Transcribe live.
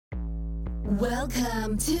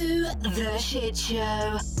Welcome to The Shit Show,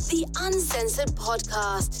 the uncensored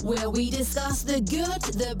podcast where we discuss the good,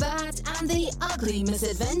 the bad, and the ugly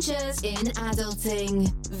misadventures in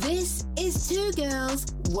adulting. This is Two Girls,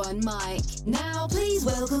 One Mic. Now please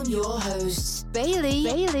welcome your hosts,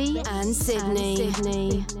 Bailey, and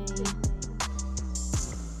Sydney.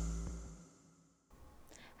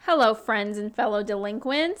 Hello, friends and fellow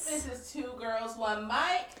delinquents. This is Two Girls, One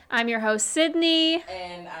Mic. I'm your host, Sydney.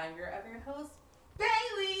 And I'm your other host,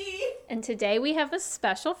 Bailey. And today we have a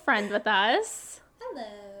special friend with us.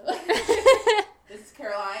 Hello. This is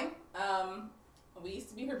Caroline. We used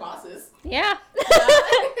to be her bosses. Yeah.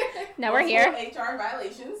 Now we're here. HR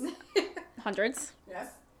violations. Hundreds. Yes.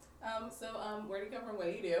 So, where do you come from? What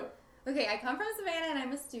do you do? Okay, I come from Savannah and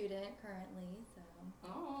I'm a student currently,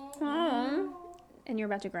 so. Aww. And you're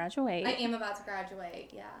about to graduate. I am about to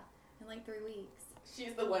graduate, yeah, in like 3 weeks.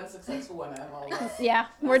 She's the one successful one of all of us. Yeah,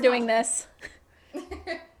 we're doing this.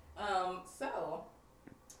 So,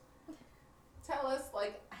 tell us,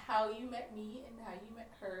 like, how you met me and how you met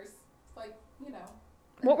hers. Like, you know.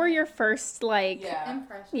 What were your first, like... Yeah.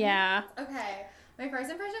 Impressions? Yeah. Okay, my first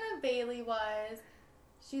impression of Bailey was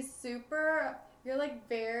she's super, you're like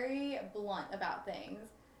very blunt about things.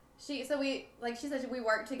 She said we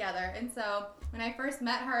worked together, and so when I first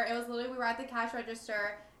met her, it was literally we were at the cash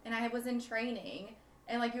register, and I was in training,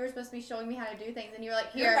 and like you were supposed to be showing me how to do things, and you were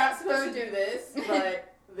like, "Here, You're not supposed go to do this,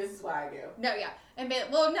 but this is what I do." No, yeah, and no,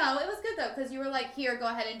 it was good though, because you were like, "Here, go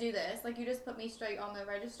ahead and do this." Like you just put me straight on the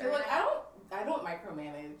register. So, like, I don't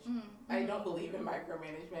micromanage. Mm-hmm. I don't believe in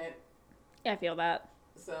micromanagement. Yeah, I feel that.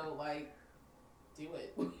 So, like, do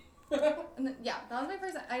it. Yeah, that was my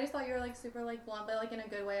first. I just thought you were like super like blunt, but like in a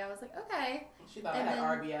good way. I was like, okay. She thought And I had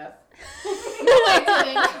then- RBF. No,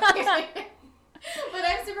 I didn't. But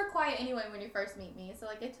I'm super quiet anyway when you first meet me, so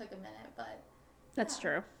like it took a minute, but That's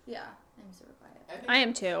true. yeah, I'm super quiet. I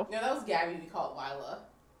am too. No, that was Gabby. We called Lila.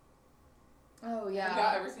 Oh Have yeah.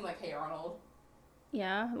 y'all ever seen like Hey Arnold?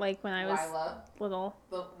 Yeah, like when I was Lila, little.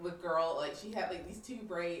 the girl, like she had like these two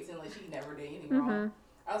braids and like she never did anything wrong.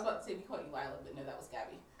 I was about to say we called you Lila, but no, that was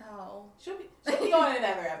Gabby. Oh. She'll be on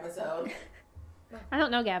another episode. I don't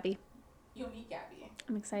know Gabby. You'll meet Gabby.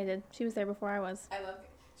 I'm excited. She was there before I was. I love it.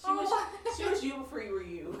 She was you before you were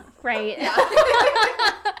you. Right. Yeah.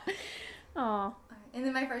 Aw. And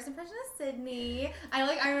then my first impression of Sydney, I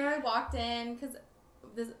remember I walked in because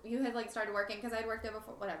you had like started working because I'd worked there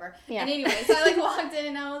before, whatever. Yeah. And anyway, so I like walked in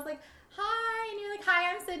and I was like, "Hi," and you're like,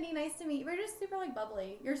 "Hi, I'm Sydney. Nice to meet you." We're just super like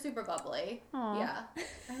bubbly. You're super bubbly. Aw. Yeah.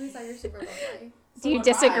 I always thought you're super bubbly. Do you am I.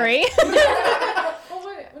 disagree? Well,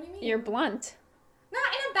 what do you mean? You're blunt.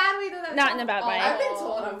 Not in a bad way though. That Not in a bad way. I've been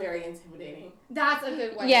told I'm very intimidating. That's a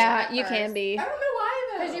good way. Yeah, at you first. can be. I don't know why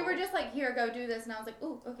though. Because you were just like, "Here, go do this," and I was like,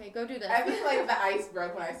 "Ooh, okay, go do this." I feel like the ice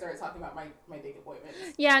broke when I started talking about my date appointments.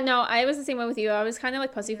 Yeah, no, I was the same way with you. I was kind of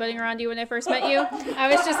like pussyfooting around you when I first met you. I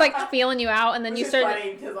was just like feeling you out, and then you Which is started.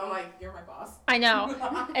 funny because I'm like, you're my boss. I know,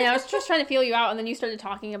 and I was just trying to feel you out, and then you started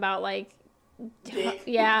talking about like, Dick.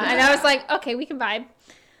 yeah, and I was like, okay, we can vibe.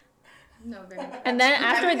 No, very good. And then I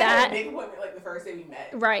after think I had that, a big appointment like the first day we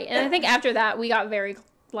met. right, and I think after that we got very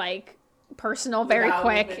like personal, very Wow,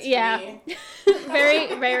 quick. that's Yeah, me.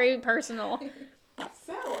 very very personal.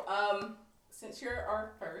 So, since you're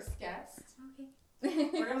our first guest, Okay.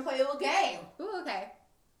 we're gonna play a little game. Ooh, okay.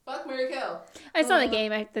 Fuck, marry, kill. It's not a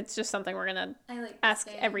game. It's just something we're gonna I like ask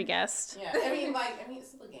this game. every guest. Yeah, I mean, it's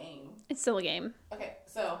still a game. It's still a game. Okay,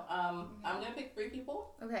 so I'm gonna pick 3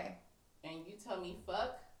 people, Okay. and you tell me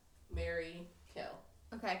fuck, marry, kill.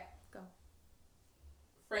 Okay. Go.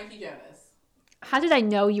 Frankie Jonas. How did I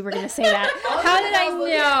know you were gonna say that? All How the did time I was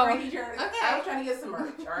looking at know? Frankie Jonas. Okay. I was trying to get some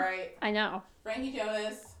merch. All right, I know. Frankie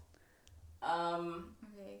Jonas.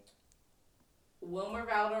 Okay. Wilmer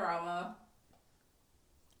Valderrama.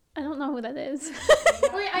 I don't know who that is.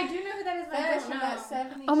 Wait, I do know who that is, but I That's don't from know.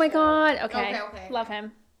 that 70s Oh my show. god. Okay. Okay. Love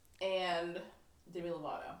him. And Demi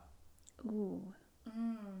Lovato. Ooh.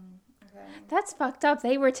 Okay. That's fucked up.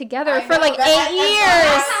 They were together I for know, like that- 8 That's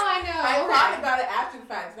years. how I know. I Okay. thought about it after the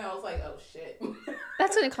fact, and I was like, oh shit.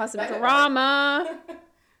 That's gonna cause some drama.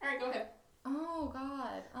 Alright, go ahead. Oh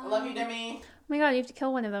God. I love you, Demi. Oh my god, you have to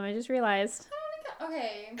kill one of them. I just realized.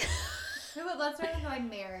 Okay. Let's start with who I'd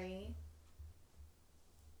marry.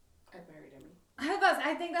 I'd marry Demi.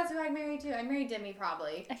 I think that's who I'd marry too. I'd marry Demi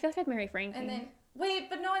probably. I feel like I'd marry Frankie. And then wait,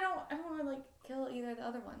 but no, I don't want to like kill either of the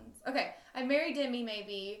other ones. Okay, I'd marry Demi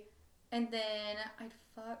maybe, and then I'd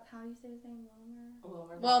fuck. How do you say his name?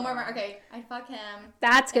 Wilmer. Wilmer. Okay, I'd fuck him.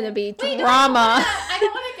 That's gonna be Wait, no, drama. I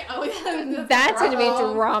don't want to. Oh, That's gonna be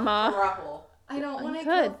Ruffle. drama. Ruffle. I don't want to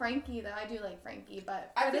could. kill Frankie, though. I do like Frankie,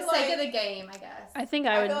 but I for the feel sake like- of the game, I guess. I think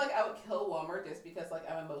I I would. feel like I would kill Wilmer just because like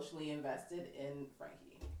I'm emotionally invested in Frankie.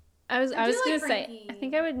 I was do gonna like say. Frankie. I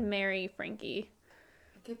think I would marry Frankie.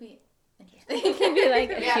 It could be interesting. It could be like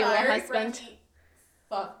a Yeah, cute little Larry husband. Frankie,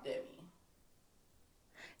 fuck Demi.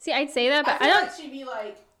 See, I'd say that, I but feel I don't. like she'd be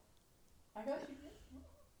like. I feel like she'd be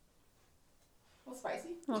a little spicy.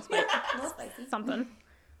 A little spicy. A little spicy. Something.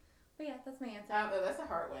 But yeah, that's my answer. That's a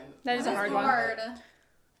hard one. That is a That's hard one. hard.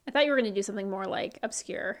 I thought you were gonna do something more like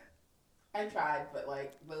obscure. I tried, but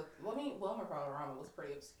like, Wilmer Valderrama was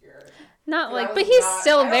pretty obscure. Not I like, was but he's not-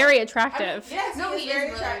 still I don't- very I mean, attractive. yes, No, he is he very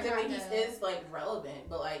is really attractive, and he attractive. is like relevant.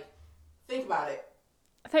 But like, think about it.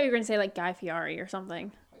 I thought you were gonna say like Guy Fieri or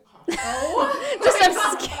something. Oh. Just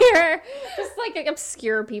obscure, just like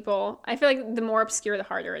obscure people. I feel like the more obscure, the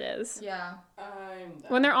harder it is. Yeah. I'm done.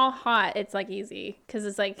 When they're all hot, it's like easy because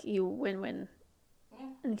it's like you win Yeah.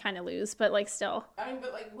 and kind of lose, but like still. I mean,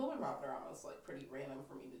 but like Wilmer Valderrama was like pretty random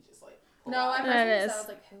for me to just like. pull No, out. at That first when you is. said, I was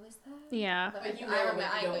like, who is that? Yeah. But Like you I know him, remember,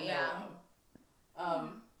 but you don't yeah. know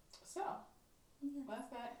him. So that's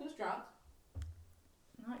that. Who's drunk?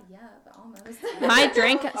 Not yet, but almost. My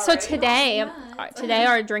drink. So Alright. today, Not today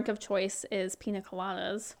our drink of choice is pina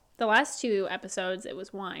coladas. The last 2 episodes it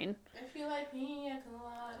was wine. I feel like pina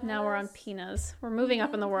coladas. Now we're on pinas. We're moving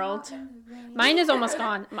up in the world. Mine is almost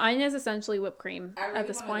gone. Mine is essentially whipped cream I really at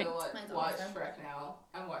this point. want Mine's to watch awesome. Shrek now.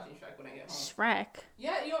 I'm watching Shrek when I get home. Shrek.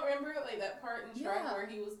 Yeah, you don't remember like that part in Shrek Yeah. where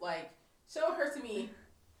he was like, "Show her to me."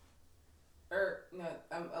 Or no,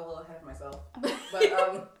 I'm a little ahead of myself.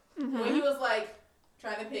 But when he was like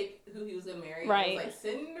trying to pick who he was gonna marry, Right. it was like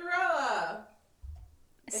Cinderella.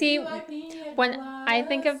 If See, you like pina when I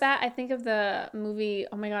think of coladas. that, I think of the movie.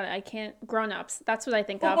 Oh my god, I can't. Grown Ups. That's what I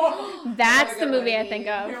think of. Oh That's my the God, movie I Wendy. think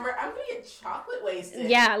of. Remember, I'm gonna get chocolate wasted.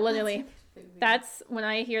 Yeah, literally. That's when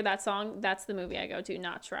I hear that song. That's the movie I go to,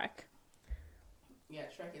 not Shrek. Yeah,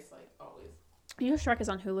 Shrek is like always. You know Shrek is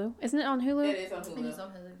on Hulu, isn't it on Hulu? It is on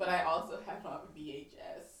Hulu, but I also have it on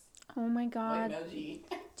VHS. Oh my god. Like no G.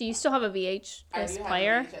 Do you still have a I VHS do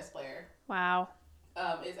player? have a VHS player. Wow.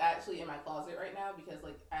 It's actually in my closet right now because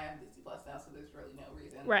like I have Disney Plus now, so there's really no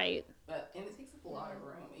reason. Right. But and it takes up a lot of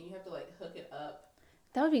room, and you have to like hook it up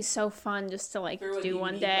That would be so fun just to like through a do DVD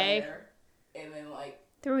one day player, and then like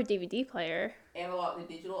through a DVD player. analog to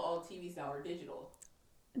digital. All TVs now are digital,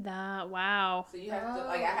 That wow. so you have to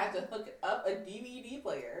like I had to hook up a DVD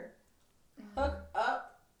player, hook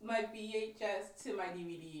up my VHS to my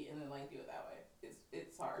DVD, and then like do it that way.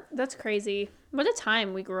 It's hard. That's crazy. What a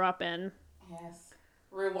time we grew up in. Yes.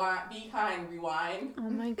 Rewind. Be kind. Rewind. Oh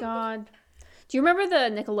my god. Do you remember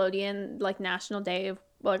the Nickelodeon like National Day of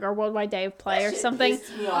like our Worldwide Day of Play That or shit something?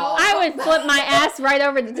 pissed me off. I would flip my ass right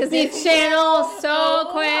over to Disney Channel so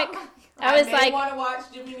quick. I was may like, want to watch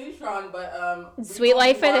Jimmy Neutron, but we Sweet gonna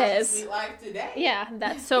Life it watch is. Sweet Life today. yeah,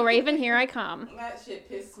 that's so Raven, here I come. That shit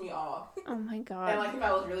pissed me off. Oh my And god. like if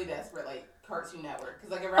I was really desperate, like Cartoon Network,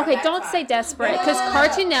 because like around Okay, that don't time, say desperate, No, no, because no, no, no.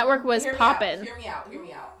 Cartoon Network was Hear me poppin'. out, Hear me out. Hear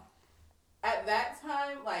me out. At that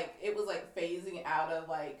time, like it was like phasing out of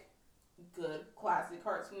like good classic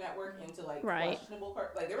Cartoon Network into like Right. questionable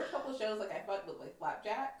like there were a couple shows like I fucked with like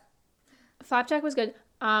Flapjack. Flapjack was good.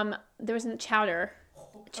 There was Chowder.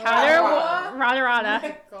 Chowder, Rada Oh Rada.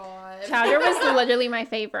 my God. Chowder was literally my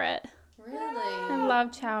favorite. Really? I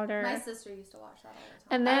love Chowder. My sister used to watch that all the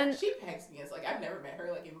time. And then She pegs me as like I've never met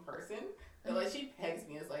her like in person, but like she pegs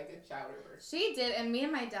me as like a Chowder person. She did, and me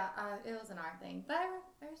and my dad, it wasn't our thing, but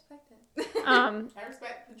I respect it. I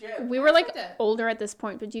respect the drip. we were like respect it. older at this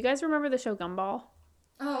point, but do you guys remember the show Gumball?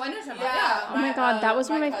 Oh, I know what you're talking Yeah. about. Oh my god, that was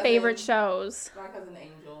one of my cousin- favorite shows. My cousin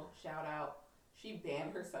Angel, shout out. She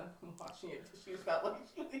banned her son from watching it because she felt like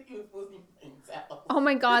he was losing brain cells. Oh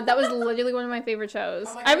my god, that was literally one of my favorite shows.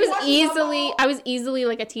 I'm like, I are you was watching easily Gumball?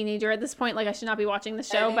 like a teenager at this point. Like I should not be watching the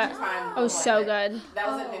show, but Adventure Time it was like so that. good. That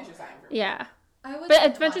was Oh. Adventure Time for me. Yeah. I was But like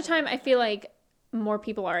Adventure watching Time, I it. feel like more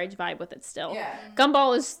people our age vibe with it still. Yeah.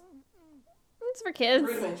 Gumball is it's for kids.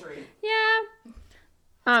 Rudimentary.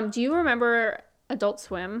 Yeah. Do you remember Adult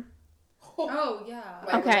Swim? Oh, yeah.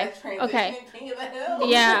 Like, Okay, that transition okay. in King of the Hill.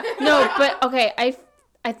 Yeah. No, but okay,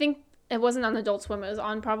 I think it wasn't on Adult Swim. It was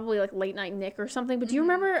on probably like Late Night Nick or something. But do you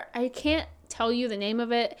remember? I can't tell you the name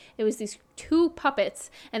of it. It was these 2 puppets,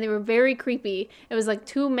 and they were very creepy. It was like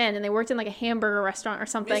 2 men, and they worked in like a hamburger restaurant or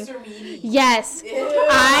something. Mr. Meaty. Yes. Ew.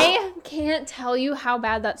 I can't tell you how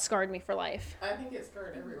bad that scarred me for life. I think it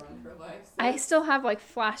scarred everyone for life. So. I still have like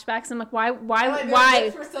flashbacks. I'm like, why, And, like, their why?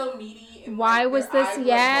 lips were so meaty. And, Why like, was their this? eyes were, like,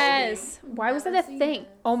 Yes. Why was that a Never seen thing?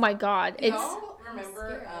 this. Oh my god. bulging. It's Y'all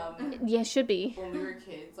remember scary. yeah, it should be. when we were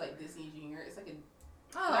kids, like Disney Junior? It's like a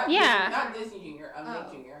Oh. Yeah. Not Disney Junior.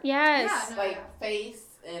 Nick Jr. Yes. Yeah, no. Like Face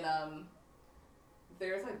and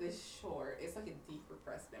there's like this short. It's like a deep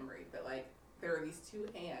repressed memory, but like there are these two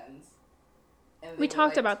hands. And We they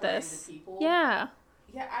talked would, like, about turn this. into people. Yeah.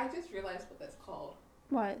 Yeah, I just realized what that's called.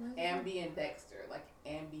 What? Ambidexter, like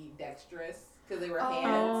ambidextrous, because they were Oh. hands.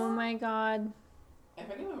 Oh my god. If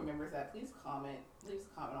anyone remembers that, please comment. Please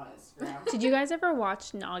comment on Instagram. Did you guys ever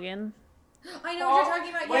watch Noggin? I know what you're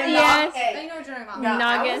talking about. When Yes. I know what you're talking about. No, I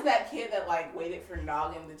Noggin. was that kid that like waited for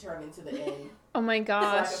Noggin to turn into the end Oh my so I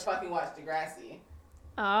gosh. could fucking watch Degrassi.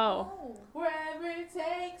 Oh. Wherever it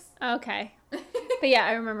takes. Okay. But yeah,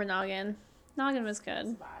 I remember Noggin. Noggin was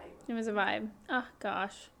good. Vibe. It was a vibe. Oh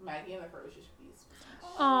gosh. Maggie and the Ferocious Beast.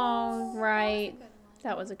 Oh, right. That's a good one.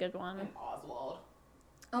 That was a good one. And Oswald.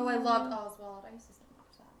 Oh, I loved Oswald. I used to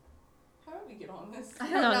watch that. How did we get on this? I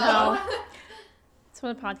don't don't know. know. That's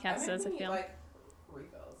what a podcast think is, I we need, feel. like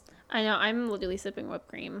refills. I know, I'm literally sipping whipped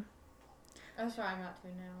cream. I'm trying not to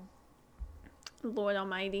now. Lord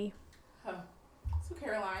almighty. So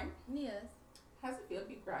Caroline, Yes. how's it feel to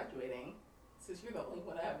be graduating? Since you're the only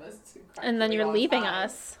one of us to graduate And then you're on leaving time.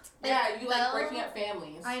 us. Yeah, you like Well, breaking up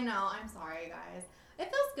families. I know. I'm sorry, guys. It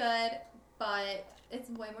feels good, but it's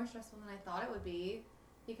way more stressful than I thought it would be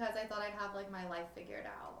because I thought I'd have like my life figured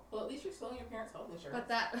out. Well, at least you're still on your parents' health insurance. But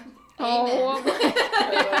that. Oh.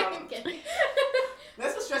 Amen. I'm kidding.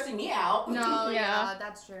 That's what's stressing me out. No, Yeah. yeah,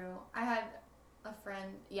 that's true. I had a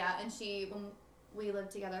friend, yeah, and when we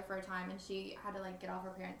lived together for a time, and she had to like get off her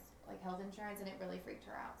parents' like health insurance, and it really freaked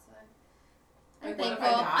her out. So I'm Like, what if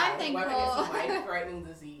thankful. I die? I'm thankful. What if it's a life-threatening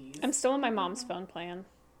disease? I'm still on my mom's phone plan.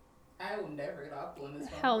 I will never get off one this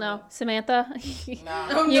phone. Hell no. Samantha, Nah.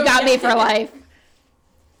 Oh, you no, got me yeah. for life.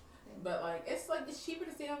 But like, it's cheaper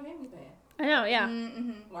to stay on family plan. I know, yeah.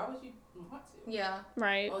 Mm-hmm. Why would you want to? Yeah.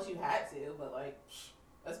 Right, Unless you had to, but like,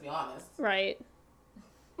 let's be honest. right.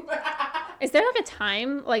 Is there like a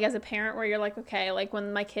time, like as a parent, where you're like, okay, like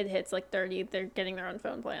when my kid hits like 30, they're getting their own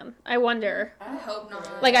phone plan? I wonder. I hope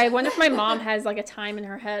not. Like, I wonder if my mom has like a time in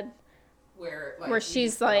her head Where like where you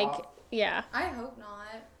she's just cut like, off. yeah. I hope not,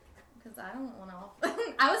 because I don't want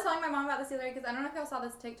to. I was telling my mom about this the other day because I don't know if y'all saw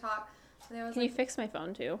this TikTok. But there was Can you like, fix my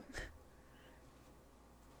phone too?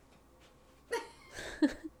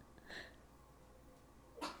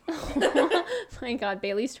 Oh my god,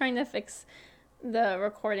 Bailey's trying to fix the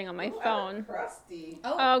recording on my Ooh, I look phone. crusty.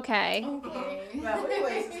 oh, Okay. okay. Now, look at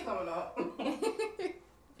laces coming up.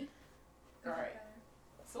 Alright.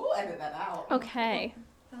 So we'll edit that out. Okay.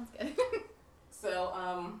 Sounds good. So,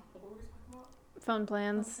 what were we talking about? Phone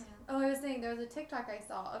plans. Oh, I was saying there was a TikTok I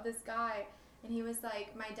saw of this guy, and he was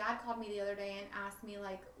like, my dad called me the other day and asked me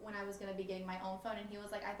like when I was gonna be getting my own phone, and he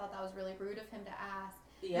was like, I thought that was really rude of him to ask.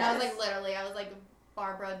 And I was like, literally, I was like,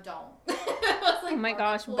 Barbara, don't. I was like, Oh my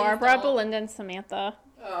gosh, please Barbara, don't. Belinda, and Samantha.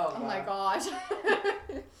 Oh, Oh my God. gosh.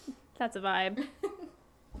 That's a vibe.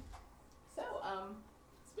 So,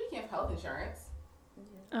 speaking of health insurance,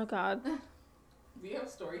 Oh god. do you have a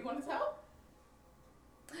story you want to tell?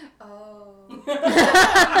 Oh.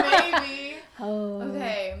 Maybe. Oh.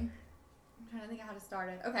 Okay. I'm trying to think of how to start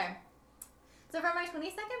it. Okay. So for my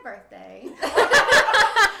 22nd birthday,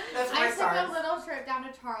 That's where I it took starts. a little trip down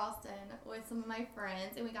to Charleston with some of my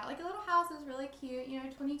friends, and we got like a little house. It was really cute,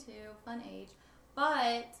 22, fun age.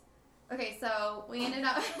 But, okay, so we ended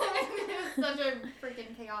up, it was such a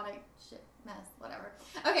freaking chaotic shit mess, whatever.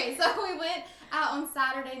 Okay, so we went out on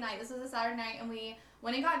Saturday night. This was a Saturday night, and we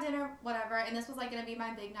went and got dinner, whatever, and this was like going to be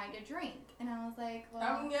my big night to drink. And I was like, well.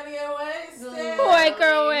 I'm gonna get wasted. White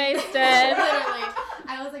girl wasted. Literally.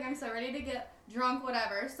 I was like, I'm so ready to get drunk,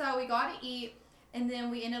 whatever. So we got to eat, and then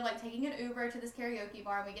we ended up like taking an Uber to this karaoke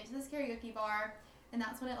bar. And we get to this karaoke bar, and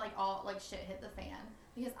that's when it like all like shit hit the fan,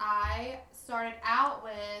 because I started out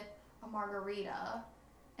with a margarita,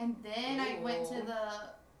 and then I went to Ew.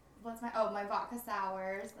 my vodka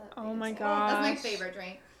sours. Oh my That's my gosh. favorite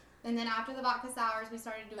drink. And then after the vodka sours, we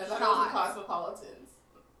started doing I thought it was the shots. Cosmopolitans.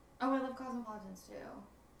 Oh, I love Cosmopolitans too.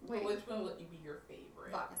 But which one would be your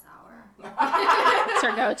favorite? Vodka sour. It's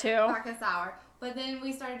her go-to. Vodka sour. But then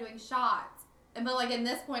we started doing shots. But like at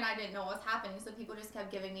this point, I didn't know what was happening, so people just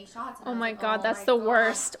kept giving me shots. And I Oh was my like, god, oh that's my the God,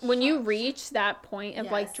 worst. When you shots. reach that point of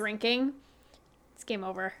like Yes. drinking, it's game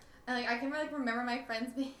over. And like I can like remember my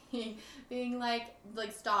friends being like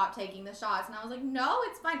stop taking the shots, and I was like, no,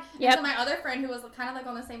 it's fine. Yep. And so my other friend who was we were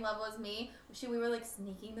on the same level as me, we were like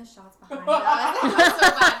sneaking the shots behind us. It was so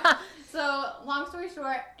bad. So long story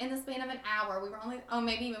short, in the span of an hour, we were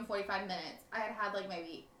maybe even 45 minutes. I had like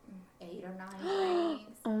maybe 8 or 9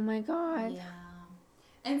 drinks. Oh my god. Yeah.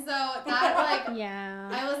 And so that like Yeah.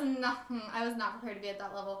 I was not I was not prepared to be at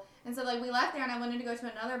that level. And so, like, we left there, and I wanted to go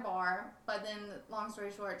to another bar. But then, long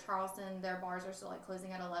story short, Charleston, their bars are still, like,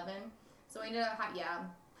 closing at 11. So we ended up,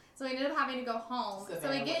 So we ended up having to go home. So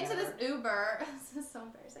we get into this Uber. This is so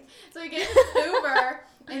embarrassing. So we get into this Uber,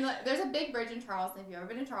 and there's a big bridge in Charleston, if you've ever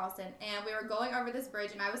been in Charleston. And we were going over this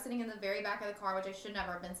bridge, and I was sitting in the very back of the car, which I should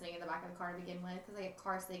never have been sitting in the back of the car to begin with, because I get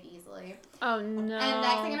car sick easily. Oh, no. And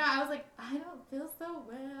next thing you know, I was like, I don't feel so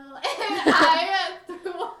well. And I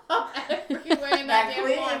threw up everywhere in that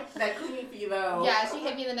damn car. That cleaning fee, though. Yeah, she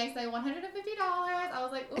hit me the next day, $150. I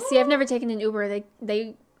was like, ooh. See, I've never taken an Uber.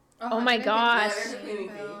 They oh my gosh.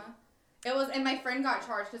 It was, and my friend got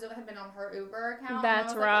charged because it had been on her Uber account.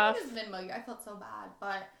 That's and rough. Like, just Venmo you. I felt so bad,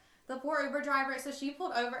 but the poor Uber driver. So she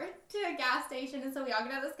pulled over to a gas station, and so we all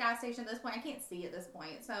get out of this gas station. At this point, I can't see at this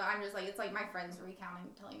point, so I'm just like, it's like my friends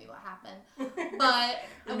recounting, telling me what happened. But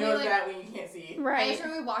you know that when you can't see. Right.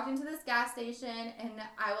 I we walked into this gas station, and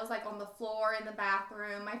I was like on the floor in the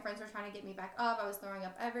bathroom. My friends were trying to get me back up. I was throwing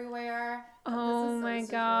up everywhere. Oh my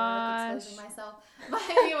gosh. Exposing myself. But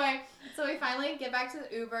anyway, so we finally get back to the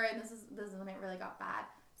Uber, and this is when it really got bad.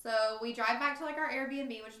 So we drive back to like our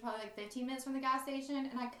Airbnb, which is probably like 15 minutes from the gas station, and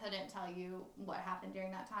I couldn't tell you what happened during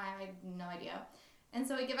that time. I have no idea. And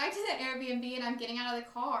so we get back to the Airbnb, and I'm getting out of the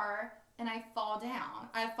car, and I fall down.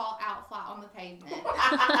 I fall out flat on the pavement.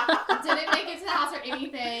 Didn't make it to the house or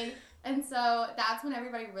anything. And so that's when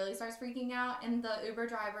everybody really starts freaking out, and the Uber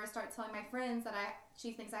driver starts telling my friends that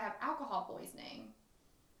she thinks I have alcohol poisoning,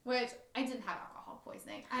 which I didn't have alcohol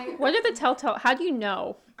poisoning. What are the telltale? How do you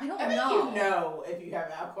know? I don't I think know. you know if you have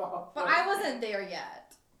alcohol But poisoning. I wasn't there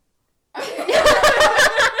yet. I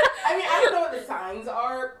mean, I don't know what the signs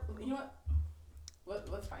are. You know what?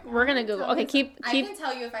 Let's find out. We're gonna Google. Okay, keep. I can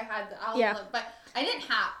tell you if I had. I'll Yeah. look, but I didn't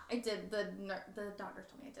have. I did. The doctor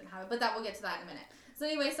told me I didn't have it, but we'll get to that in a minute. So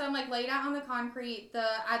anyway, so I'm like laid out on the concrete.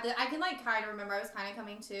 I can like kind of remember. I was kind of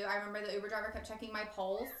coming to. I remember the Uber driver kept checking my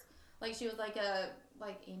pulse. Like she was like a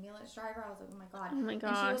ambulance driver. I was like, oh my god. Oh my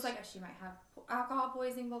gosh. And she was like, she might have alcohol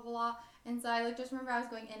poisoning, blah blah blah. And so I like just remember I was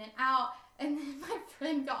going in and out. And then my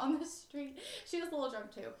friend got on the street. She was a little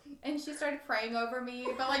drunk too. And she started praying over me,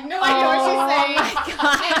 but like no idea what she's saying. Oh my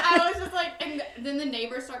God. And I was just like, and then the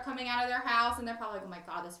neighbors start coming out of their house, and they're probably like, oh my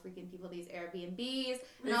god, this freaking people, these Airbnbs,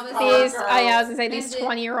 and all this. I was gonna say these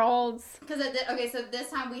 20-year-olds. So this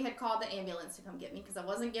time we had called the ambulance to come get me because I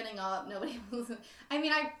wasn't getting up. Nobody was. I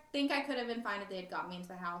mean, I think I could have been fine if they had got me into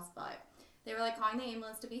the house, but they were like calling the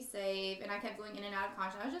ambulance to be safe, and I kept going in and out of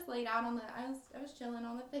consciousness. I was just laid out on I was chilling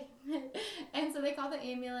on the pavement, and so they called the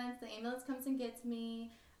ambulance. The ambulance comes and gets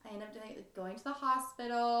me. I end up going to the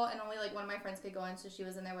hospital, and only like one of my friends could go in, so she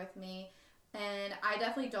was in there with me. And I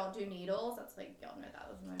definitely don't do needles. That's like y'all know that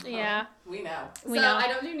was my mom. Yeah, we know. We know. I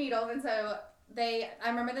don't do needles, and so I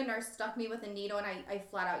remember the nurse stuck me with a needle, and I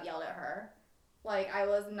flat out yelled at her. Like, I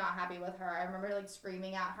was not happy with her. I remember, like,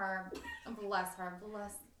 screaming at her. Bless her.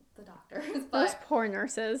 Bless the doctors. But, those poor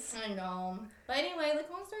nurses. I know. But anyway, like,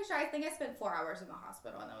 long story short, I think I spent 4 hours in the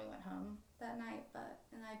hospital, and then we went home that night.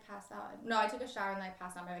 And I passed out. No, I took a shower, and then I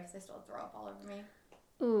passed out because I still had throw up all over me.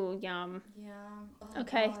 Ooh, yum. Yeah. Oh,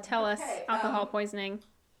 Okay, God. tell us. Alcohol poisoning.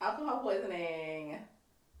 Alcohol poisoning.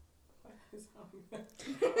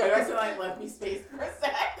 Wait, I still like left me space for a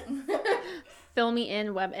sec. Fill me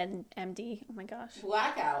in, WebMD. Oh my gosh.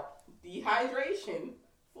 Blackout, dehydration,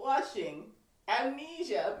 flushing,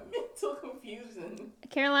 amnesia, mental confusion.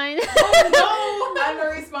 Caroline. Oh no!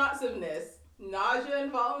 Unresponsiveness, nausea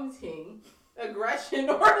and vomiting, aggression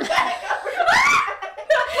or lack of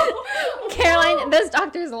Caroline, those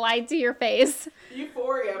doctors lied to your face.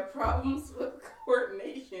 euphoria, problems with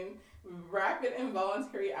coordination, rapid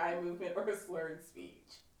involuntary eye movement, or slurred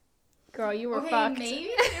speech. Girl, you were Okay, fucked.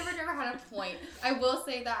 maybe the Uber driver had a point. I will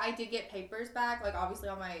say that I did get papers back. Like, obviously,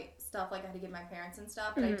 all my stuff, like, I had to give my parents and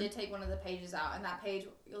stuff. But I did take one of the pages out. And that page,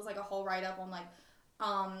 it was, like, a whole write-up on, like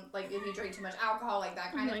if you drink too much alcohol, like,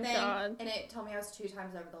 that kind of thing. God. And it told me I was 2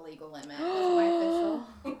 times over the legal limit. That was my official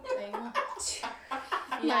thing.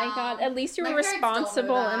 My God. At least you My were parents don't know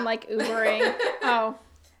responsible that. and, like, Ubering. Oh.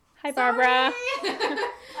 Hi, Barbara.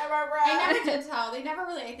 Hi, Barbara. I never did tell. They never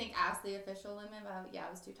really, I think, asked the official limit. But, yeah,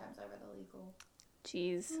 it was 2 times over the legal.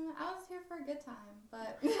 Jeez. I was here for a good time,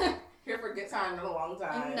 but Here for a good time in a long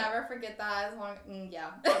time. I never forget that as long.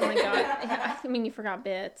 Yeah. Oh my God. I mean, you forgot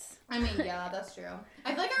bits. I mean, yeah, that's true.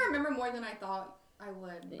 I feel like I remember more than I thought I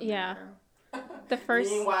would. Remember. Yeah. The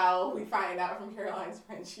first. Meanwhile, we find out from Caroline's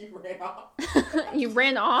friend she ran off. You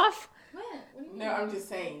ran off? What? What do you mean? No, I'm just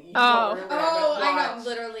saying. You Oh. don't remember Oh, that I know, watch.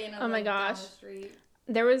 literally, and I'm Oh my like, down gosh. the street.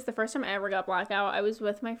 There was the first time I ever got blackout. I was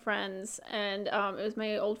with my friends, and it was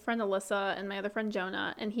my old friend Alyssa and my other friend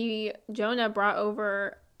Jonah. And Jonah brought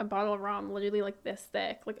over a bottle of rum, literally like this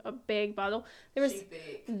thick, like a big bottle. There was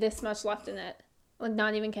this much left in it. Like,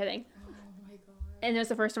 not even kidding. Oh my god. And it was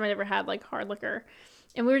the first time I'd ever had like hard liquor.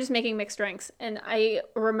 And we were just making mixed drinks. And I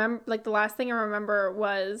remember, like, the last thing I remember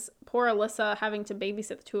was poor Alyssa having to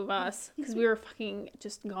babysit the two of us because we were fucking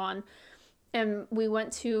just gone. And we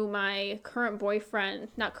went to my current boyfriend,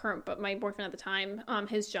 not current, but my boyfriend at the time,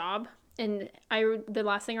 his job. And the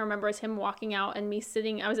last thing I remember is him walking out and me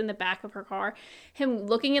sitting, I was in the back of her car, him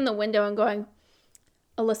looking in the window and going,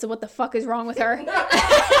 Alyssa, what the fuck is wrong with her?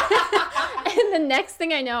 And the next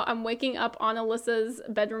thing I know, I'm waking up on Alyssa's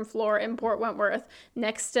bedroom floor in Port Wentworth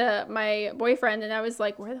next to my boyfriend. And I was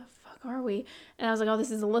like, where the fuck are we? And I was like, oh,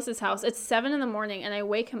 this is Alyssa's house. It's 7 a.m. and I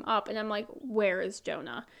wake him up and I'm like, where is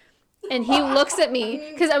Jonah? And he looks at me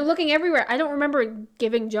because I'm looking everywhere. I don't remember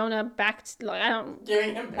giving Jonah back,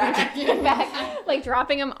 Giving him back. like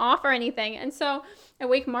dropping him off or anything. And so I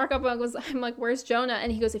wake Mark up and I'm like, where's Jonah?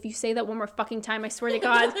 And he goes, if you say that one more fucking time, I swear to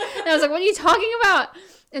God. And I was like, what are you talking about?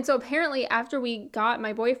 And so apparently after we got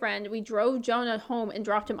my boyfriend, we drove Jonah home and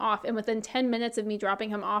dropped him off. And within 10 minutes of me dropping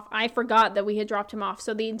him off, I forgot that we had dropped him off.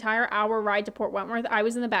 So the entire hour ride to Port Wentworth, I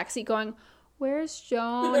was in the backseat going, where's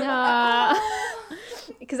Jonah?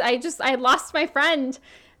 Because I had lost my friend.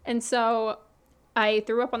 And so I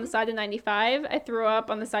threw up on the side of 95. I threw up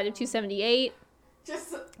on the side of 278.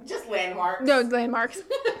 Just landmarks. No, landmarks.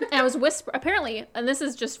 And I was apparently, and this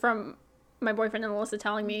is just from my boyfriend and Alyssa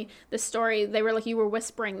telling me this story, they were like, you were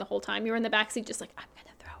whispering the whole time. You were in the backseat just like, I'm going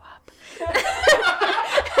to throw up.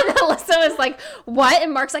 And Alyssa was like, what?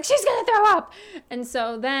 And Mark's like, she's going to throw up. And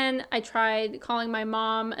so then I tried calling my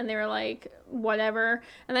mom and they were like, whatever.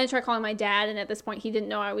 And then I tried calling my dad. And at this point, he didn't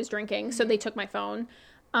know I was drinking. So they took my phone.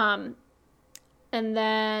 And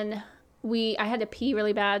then I had to pee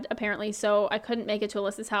really bad, apparently, so I couldn't make it to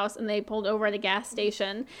Alyssa's house, and they pulled over at a gas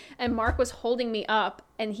station, and Mark was holding me up,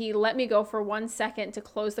 and he let me go for 1 second to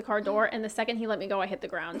close the car door, and the second he let me go, I hit the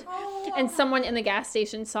ground. And someone in the gas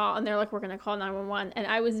station saw, and they're like, we're going to call 911, and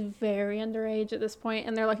I was very underage at this point,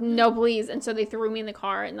 and they're like, no, please, and so they threw me in the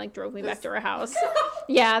car and, like, drove me back to her house.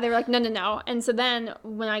 Yeah, they were like, no, and so then,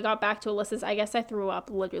 when I got back to Alyssa's, I guess I threw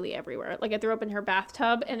up literally everywhere. Like, I threw up in her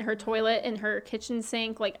bathtub, in her toilet, in her kitchen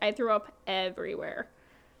sink, like, I threw up everywhere.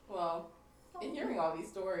 Well, in hearing all these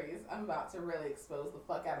stories, I'm about to really expose the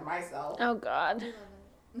fuck out of myself. Oh, God.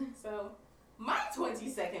 So, my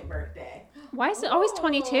 22nd birthday. Why is it always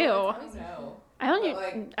 22? I don't know.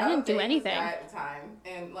 I didn't do anything. At the time,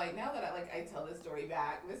 and like now that I tell this story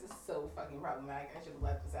back, this is so fucking problematic. I should have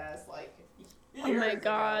left his ass like years Oh my ago.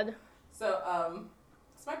 God. So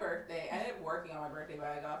it's my birthday. I ended up working on my birthday, but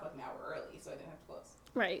I got off like an hour early, so I didn't have to close.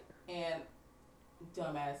 Right. And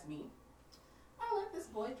dumbass me, I let this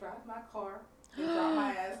boy drive my car and drop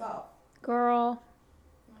my ass off. Girl.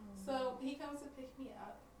 So he comes to pick me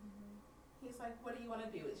up. He's like, what do you want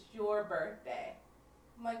to do? It's your birthday.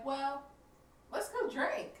 I'm like, well, let's go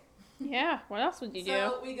drink. Yeah, what else would you do?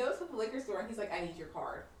 So we go to the liquor store and he's like, I need your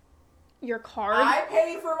card. Your card? I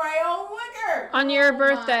paid for my own liquor. On your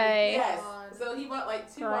birthday. Yes. So he bought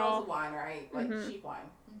like 2 bottles of wine, right? Like cheap wine.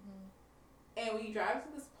 And we drive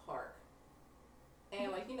to this park.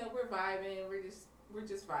 And like, we're vibing. We're just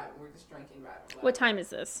vibing. We're just drinking, vibing. What time is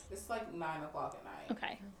this? It's like 9 o'clock at night.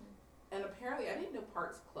 Okay. And apparently I didn't know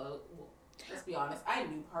parks closed. Well, let's be honest. I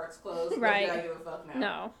knew parks closed. Right. But did I give a fuck now?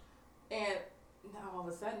 No. And now all of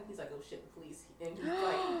a sudden he's like, oh shit, the police. And he's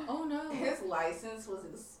like, oh no. His license was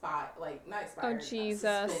not expired. Oh,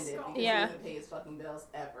 Jesus. Suspended because he doesn't pay his fucking bills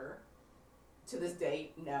ever. To this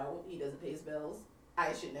date, no, he doesn't pay his bills.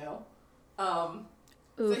 I should know.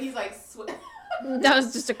 So he's like, that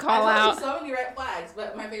was just a call I out. told you so many red flags,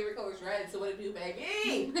 but my favorite color is red, so what it do,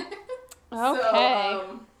 baby? Okay.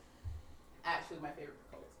 So, actually, my favorite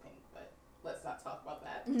color is pink, but let's not talk about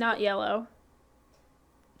that. Not yellow.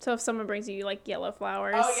 So if someone brings you, like, yellow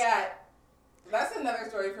flowers. Oh, yeah. That's another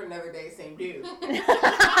story for another day, same dude.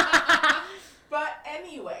 But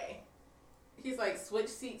anyway, he's like, switch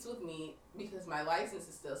seats with me because my license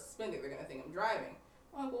is still suspended. They're going to think I'm driving.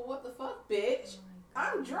 I'm like, well, what the fuck, bitch?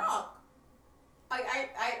 I'm drunk. Like,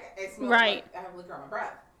 I smell like I have liquor on my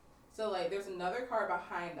breath. So, like, there's another car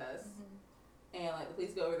behind us. And, like, the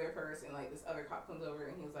police go over there first. And, like, this other cop comes over.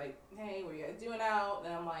 And he was like, hey, what are you guys doing out?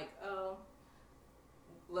 And I'm like, oh.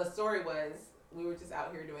 The story was, we were just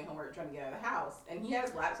out here doing homework, trying to get out of the house. And he had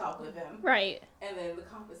his laptop with him. Right. And then the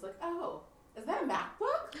cop is like, oh, is that a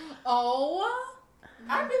MacBook? Oh.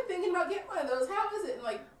 I've been thinking about getting one of those. How is it? And,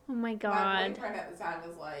 like, Oh, my my God. boyfriend at the time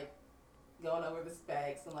was, like, going over the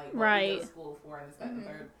specs and, like, what we go to school for and this, that, and the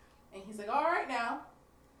third. And he's like, all right now.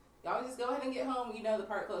 Y'all just go ahead and get home. The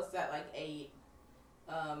park closes at, like, 8.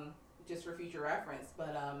 just for future reference.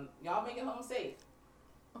 But y'all make it home safe.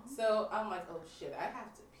 So I'm like, oh shit, I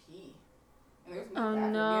have to pee. And there's no bathroom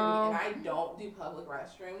near me, and I don't do public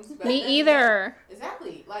restrooms. But Me either.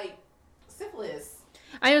 Exactly, like syphilis.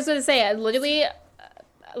 I was gonna say, literally,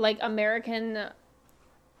 like American,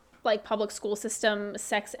 like public school system,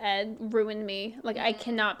 sex ed ruined me. Like I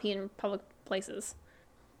cannot pee in public places.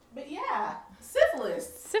 But yeah, syphilis.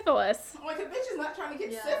 Syphilis. I'm like, a bitch is not trying to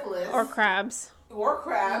get syphilis. Or crabs. Or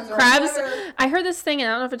crabs. Or Crabs. another... I heard this thing, and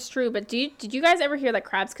I don't know if it's true, but did you guys ever hear that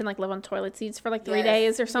crabs can like live on toilet seats for like 3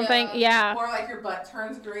 days or something? Yeah. Or like your butt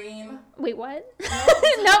turns green. Wait, what?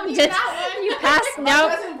 No, you passed. My No.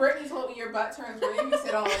 cousin Brittany told me your butt turns green if you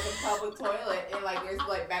sit on like a public toilet and like there's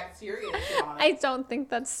like bacteria and shit on it. I don't think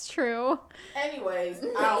that's true. Anyways,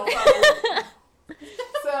 I don't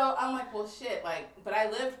So I'm like, well, shit, like, but I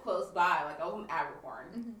lived close by, like, I was in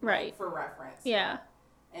Abercorn, Right. Like, for reference. Yeah.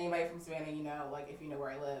 Anybody from Savannah, you know, like, if you know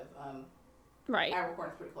where I live, Right.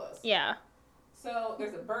 Abercorn's pretty close. Yeah. So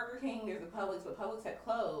there's a Burger King, there's a Publix, but Publix had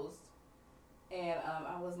closed, and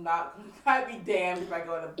I was not, I'd be damned if I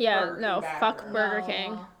go to Burger King fuck bathroom. Burger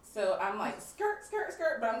King. So I'm like, skirt,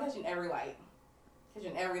 but I'm catching every light.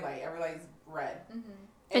 Every light's red. Mm-hmm.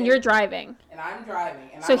 And you're driving. And I'm driving.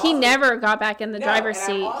 And So I'm he also, never got back in the driver's and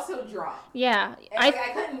seat. I'm also drunk. Yeah. And I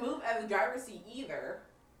couldn't move at the driver's seat either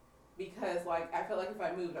because, like, I felt like if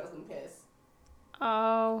I moved, I was going to piss.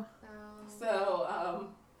 Oh. So,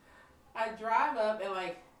 I drive up and,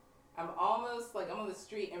 like, I'm almost, like, I'm on the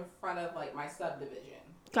street in front of, like, my subdivision.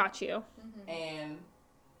 Got you. And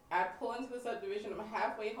I pull into the subdivision. I'm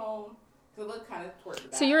halfway home because I look kind of towards the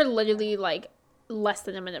back. So you're literally, like, less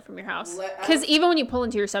than a minute from your house. Le- Because even when you pull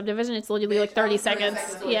into your subdivision, it's literally like 30 seconds. away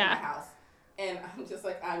from my Yeah. house. And I'm just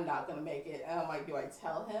like, I'm not going to make it. And I'm like, do I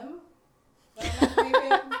tell him that I'm not going to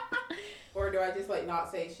make it? Or do I just, like,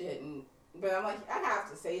 not say shit? But I'm like, I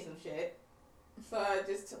have to say some shit. So I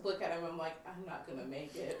just look at him and I'm like, I'm not going to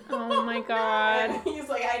make it. Oh my god. And he's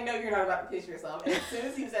like, I know you're not about to piss yourself. And as soon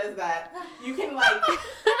as he says that, you can, like...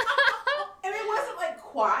 And it wasn't, like,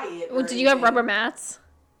 quiet. Well, did you have anything. rubber mats?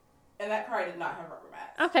 And that car did not have rubber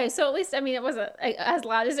mats. Okay, so at least, I mean, it wasn't as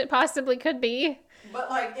loud as it possibly could be. But,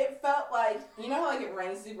 like, it felt like, you know how, like, it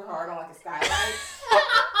rains super hard on, like, a skylight?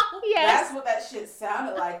 Yes. That's what that shit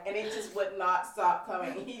sounded like, and it just would not stop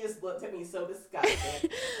coming. He just looked at me so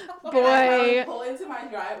disgusted. Boy. And I finally pull into my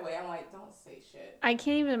driveway. I'm like, don't say shit. I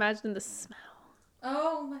can't even imagine the smell.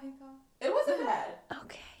 Oh my god. It wasn't bad.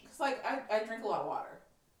 Okay. It's like, I drink a lot of water.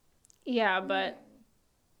 Yeah, but...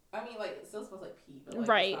 I mean, like, it still smells like pee, but, like,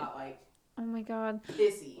 Right. it's not, like, Oh my god.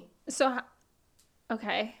 pissy. So,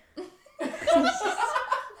 okay.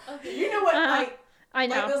 You know what, like... I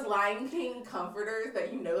know. Like those Lion King comforters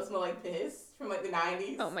that you know smell like piss from like the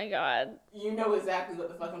 90s. Oh my god. You know exactly what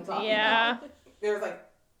the fuck I'm talking Yeah. about. There's like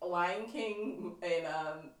a Lion King and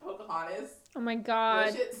Pocahontas. Oh my Those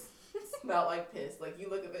god. shit smell like piss. Like you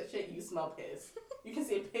look at that shit, you smell piss. You can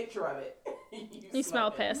see a picture of it. You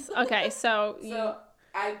smell piss. Okay, so... So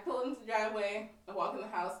I pull into the driveway, I walk in the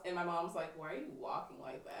house, and my mom's like, "Why are you walking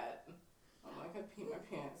like that?" I'm like, "I peed my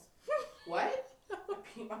pants." What? I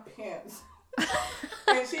peed my pants.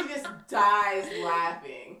 And she just dies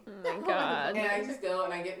laughing. Oh my god. And I just go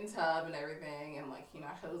and I get in the tub and everything, and like, you know,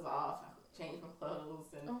 I hose off, I change my clothes,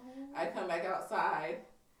 and I come back outside,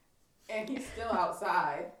 and he's still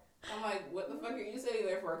outside. I'm like, what the fuck are you sitting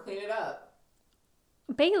there for? Clean it up.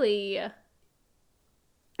 Bailey.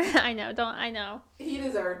 I know. He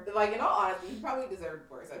deserved, like, in all honesty, he probably deserved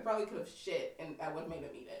worse. I probably could have shit, and I would have made him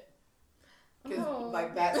eat it. Because,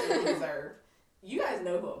 like, that's what he deserved. You guys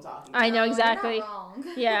know who I'm talking about. I know exactly. You're not wrong.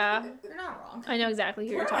 Yeah. You're not wrong. I know exactly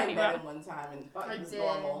who you're talking I met about. him one time and thought I he was did.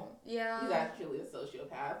 normal. Yeah. He's actually a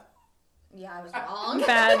sociopath. Yeah, I was wrong.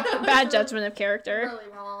 Bad judgment of character.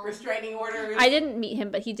 Really wrong. Restraining orders. I didn't meet him,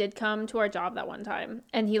 but he did come to our job that one time,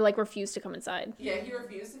 and he like refused to come inside. Yeah, he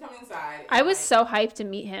refused to come inside. I was so hyped to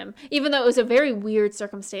meet him, even though it was a very weird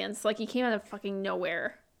circumstance. Like he came out of fucking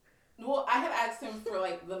nowhere. Well, I had asked him for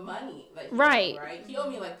like the money that he Right. owed me, right? He owed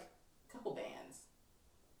me like a couple bands.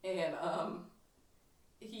 And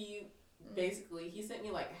he basically he sent me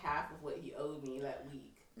like half of what he owed me that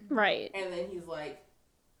week. Right. And then he's like,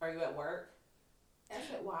 "Are you at work?" I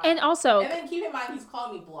said, "Why?" And also, and then keep in mind he's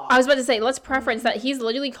calling me blocked. I was about to say, let's preference that he's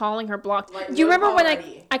literally calling her blocked. Like, Do you no remember when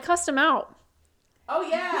already. I cussed him out? Oh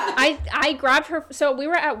yeah. I grabbed her. So we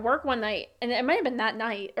were at work one night, and it might have been that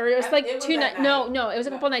night, or it was like It was two that nights. night. No, it was a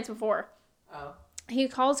couple nights before. Oh. he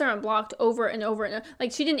calls her unblocked over and over and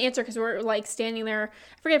like she didn't answer because we were like standing there.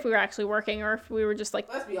 I forget if we were actually working or if we were just like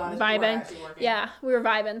Let's be honest, vibing. we weren't actually working. Yeah, we were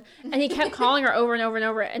vibing, and he kept calling her over and over and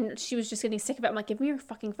over, and she was just getting sick of it. I'm like, give me your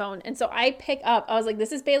fucking phone. And so I pick up. I was like,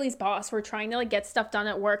 this is Bailey's boss. We're trying to like get stuff done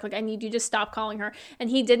at work. Like I need you to stop calling her. And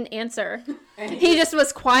he didn't answer. And He just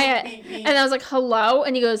was quiet, beep, beep. and I was like, hello,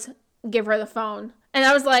 and he goes, give her the phone, and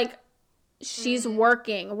I was like, she's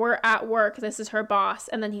working. We're at work. This is her boss,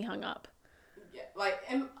 and then he hung up. Yeah, like,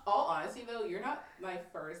 in all honesty, though, you're not my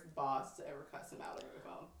first boss to ever cuss him out over the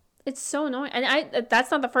phone. It's so annoying. And that's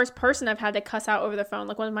not the first person I've had to cuss out over the phone,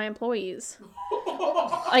 like one of my employees.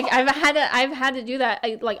 Like I've had to do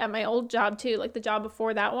that like at my old job too, like the job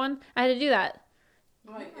before that one. I had to do that.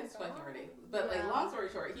 Like, it's fucking ridiculous. But, like, long story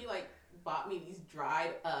short, he, like, bought me these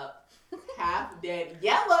dried up, half-dead,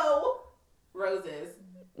 yellow roses.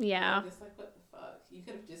 Yeah. I'm just like, what the fuck? You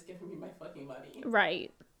could have just given me my fucking money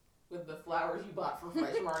Right. with the flowers you bought from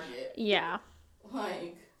Fresh Market. Yeah.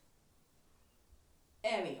 Like,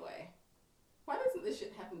 anyway. Why doesn't this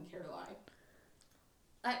shit happen in Caroline?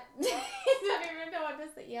 I don't even know what to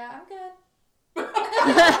say. Yeah, I'm good.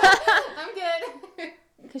 I'm good.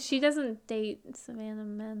 Because she doesn't date Savannah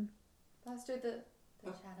men. That's true. The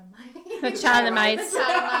Chathamites. The Chathamites. The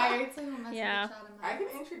Chathamites. I don't mess Yeah. with the I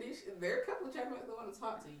Chathamites. can introduce you. There are a couple of Chathamites that want to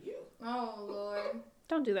talk to you. Oh, Lord.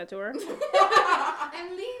 Don't do that to her. I'm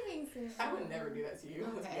leaving soon. I would never do that to you,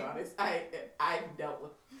 let's be Okay. honest. I've dealt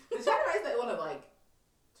with the Chathamites that want to, like,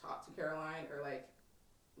 talk to Caroline or, like,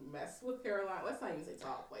 mess with Caroline. Let's not even say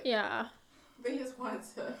talk. Like, Yeah. they just want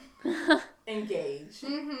to engage.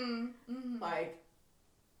 Mm-hmm. Mm-hmm. Like,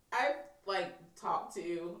 I've, like, talked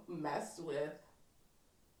to, messed with,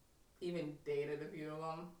 even dated a few of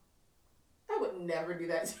them. I would never do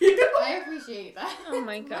that to you. I appreciate that. Oh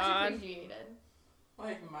my Much God. appreciated.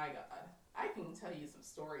 Like, my God. I can tell you some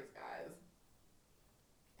stories, guys.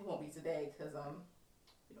 It won't be today because, we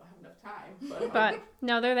don't have enough time. But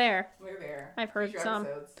no, they're there. we're there. I've heard Future some.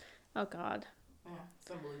 episodes. Oh God. Yeah,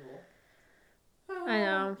 it's unbelievable. I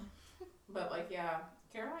know. But, like, yeah,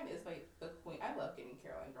 Caroline is, like, the queen. I love getting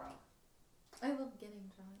Caroline drunk. I love getting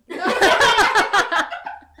drunk.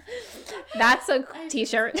 That's a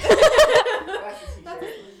t-shirt. That's a t-shirt. That's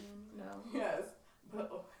no. Yes.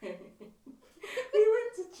 But, like, we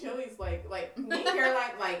went to Chili's, like, me and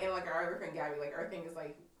Caroline, like, and, like, our other friend Gabby, like, our thing is,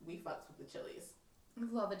 like, we fucks with the Chili's.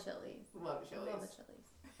 Love a Chili's. Love the Chili's. Love a Chili's.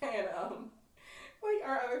 And, like,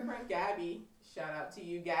 our other friend Gabby, shout out to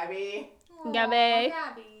you, Gabby. Gabby.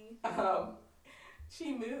 Gabby.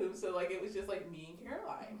 She moved, so, like, it was just, like, me and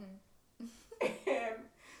Caroline. Mm-hmm. And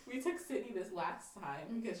we took Sydney this last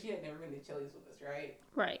time because she had never been to Chili's with us, right?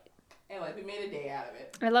 Right. And, like, we made a day out of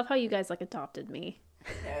it. I love how you guys like adopted me.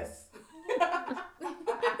 Yes. But,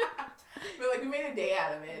 like, we made a day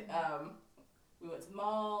out of it. We went to the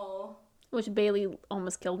mall. Which Bailey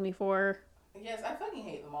almost killed me for. Yes, I fucking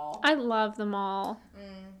hate the mall. I love the mall.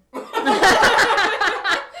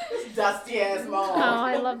 This dusty ass mall. Oh,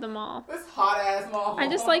 I love the mall. This hot ass mall. I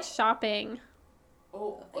just like shopping.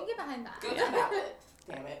 Oh, I can get behind that. go to the outlet.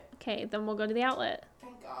 Damn it. Okay, then we'll go to the outlet.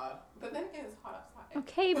 Thank God. But then again, it's hot outside.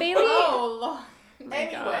 Okay, Bailey. Oh, Lord. my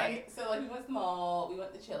Anyway, so, like, we went to the mall, we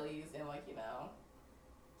went to Chili's, and, like, you know,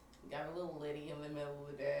 got a little litty in the middle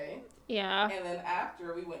of the day. Yeah, And then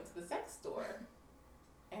after, we went to the sex store.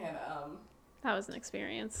 And, that was an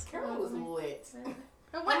experience. Caroline was lit.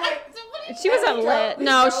 What? I'm like, She wasn't we lit. drove-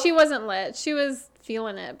 No, she wasn't lit. She was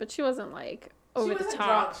feeling it, but she wasn't like over she the wasn't top.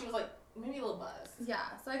 drunk. She was, like, maybe a little buzzed. Yeah,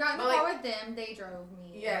 so I got in the But, car like- with them. They drove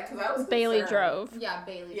me. Yeah, because I was Bailey concerned. drove Yeah,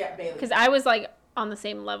 Bailey. Yeah, Bailey. because I was like on the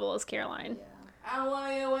same level as Caroline. Yeah. I don't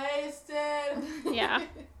want to get wasted. Yeah.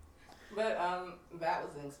 But, that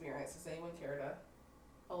was an experience. The same with Cara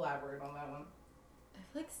to elaborate on that one.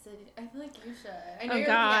 I feel like you should. I know Oh, you're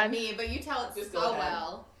God. looking at me, but you tell it Just go so ahead.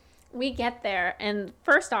 well. We get there, and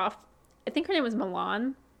first off, I think her name was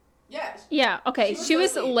Milan. Yeah. Yeah, okay. She She was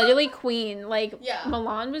was so sweet. literally queen. Like, Yeah.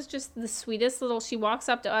 Milan was just the sweetest little. She walks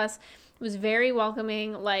up to us, was very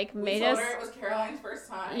welcoming, like, We made told us. her it was Caroline's first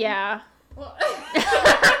time. Yeah. Well,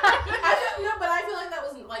 I don't know, but I feel like that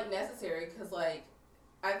wasn't, like, necessary because, like,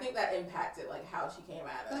 I think that impacted, like, how she came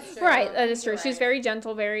at us. That's true. Right, that is true. You're She's right. very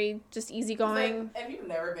gentle, very just 'Cause, easygoing. like, if you've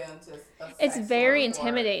never been to a It's sex very store before,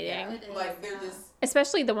 intimidating. yeah, It is, like, they're yeah. just,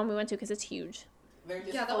 Especially the one we went to because it's huge. they're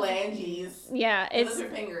just Yeah, that was- phalanges. Yeah, it's. Those are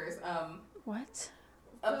fingers. What?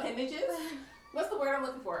 Appendages? What's the word I'm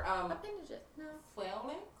looking for? Appendage. No.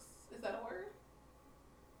 Phalanx? Is that a word?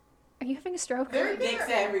 Are you having a stroke? There are dicks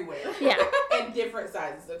everywhere. Yeah. In different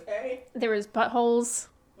sizes, okay? There was buttholes.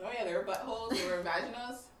 Oh, yeah, there were buttholes, there were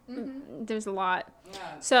vaginas. Mm-hmm. There's a lot. Yeah.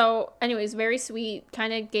 Yeah. So, anyways, very sweet.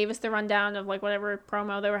 Kind of gave us the rundown of like whatever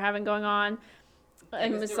promo they were having going on.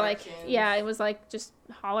 And it was like, yeah, it was like, just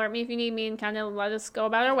holler at me if you need me and kind of let us go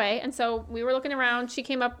about our way. And so we were looking around. She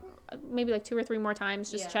came up maybe like 2 or 3 more times,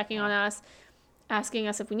 just checking on us, asking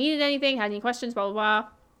us if we needed anything, had any questions, blah, blah, blah.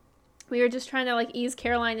 We were just trying to like ease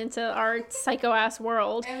Caroline into our psycho ass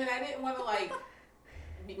world. And then I didn't want to like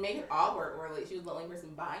make it awkward where like she was the only person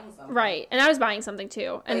buying something. Right. And I was buying something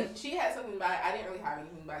too. And like, she had something to buy. I didn't really have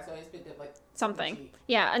anything to buy, so I just picked up like something. cheap.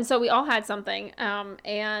 Yeah. And so we all had something.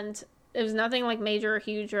 And it was nothing like major or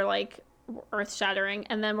huge or like earth shattering.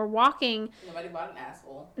 And then we're walking. Nobody bought an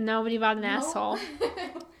asshole. Nobody bought an asshole.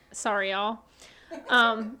 Sorry, y'all.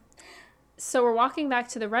 So we're walking back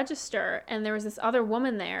to the register, and there was this other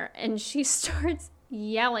woman there, and she starts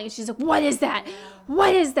yelling. She's like, "What is that?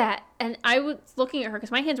 What is that?" And I was looking at her because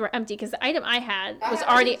my hands were empty because the item I had was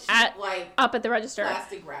already up at the register.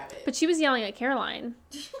 Plastic rabbit. But she was yelling at Caroline.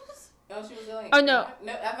 Oh, she was yelling. Oh no,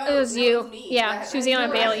 I thought it was you. me. Yeah, she was yelling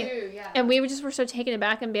at Bailey. You, yeah. And we were so taken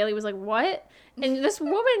aback, and Bailey was like, "What?" And this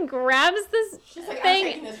woman grabs this She's like, thing.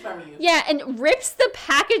 I'm taking this from you. Yeah, and rips the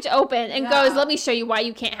package open and Yeah. goes, "Let me show you why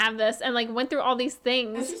you can't have this." And like went through all these And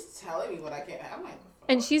things. she's telling me what I can't have. I'm like,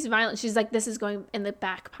 And she's violent. She's like, "This is going in the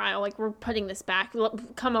back pile. Like, we're putting this back.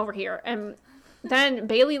 Come over here." And then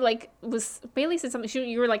Bailey said something.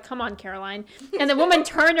 You were like, "Come on, Caroline." And the woman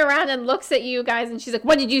turned around and looks at you guys, and she's like,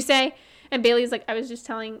 "What did you say?" And Bailey's like, "I was just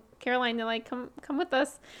telling Caroline to like come with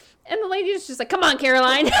us." And the lady was just like, "Come on,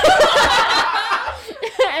 Caroline."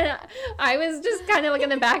 And I was just kind of like in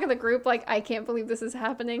the back of the group, like, I can't believe this is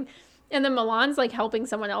happening. And then Milan's like helping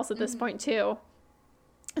someone else at this point too.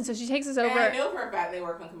 And so she takes us over. And I know for a fact they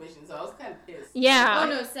work on commission, so I was kind of pissed. Yeah. Oh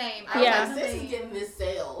no, same. I was Yeah. like, sis is getting this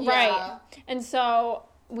sale. Right. Yeah. And so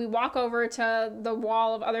we walk over to the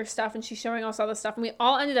wall of other stuff, and she's showing us all the stuff, and we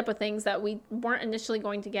all ended up with things that we weren't initially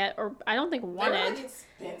going to get, or I don't think They were wanted. like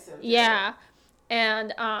expensive. Yeah.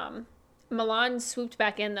 And Milan swooped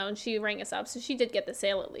back in though, and she rang us up, so she did get the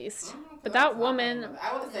sale at least. But that woman,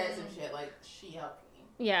 I would have said some shit like, she helped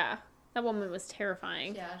me. yeah, that woman was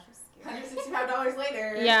terrifying. Yeah, she's scary. $165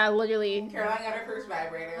 later. Yeah, literally. Caroline got her first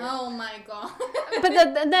vibrator. Oh my god. But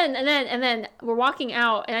and then we're walking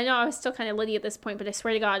out, and I know I was still kind of litty at this point, but I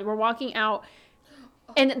swear to God, we're walking out,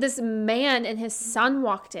 and this man and his son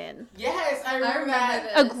walked in. Yes, I remember that.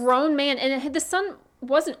 A grown man, and the son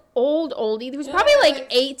wasn't old either. He was probably like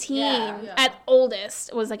 18 yeah. at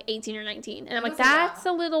oldest. Was like 18 or 19, and I'm like, that's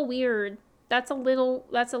a little weird. That's a little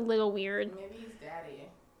weird. Maybe he's daddy.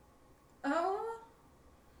 Oh.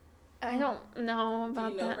 I don't know about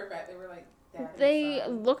Do you know that. for a fact they were like dad and They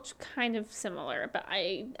son? looked kind of similar, but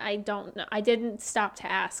I don't know. I didn't stop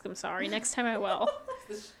to ask. I'm sorry. Next time I will.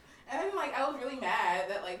 And then, like, I was really mad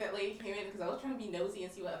that, like, that lady came in because I was trying to be nosy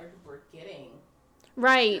and see what other people were getting.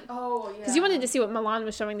 Right. Oh yeah. Because you wanted to see what Milan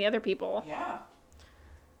was showing the other people. Yeah.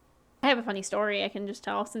 I have a funny story I can just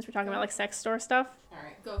tell since we're talking about like sex store stuff. All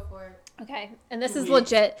right. Go for it. Okay. And this is Sweet.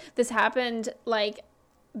 legit. This happened like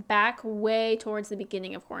back way towards the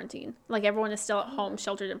beginning of quarantine. Like everyone is still at home,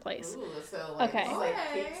 sheltered in place. Ooh, so, like, Okay. this is, like,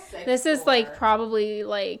 Okay. big sex This is store. like probably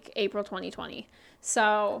like April 2020.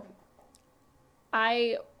 So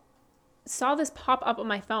I saw this pop up on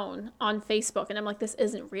my phone on Facebook, and I'm like, this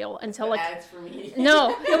isn't real until like ads for me.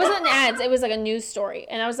 no, it wasn't ads. It was like a news story.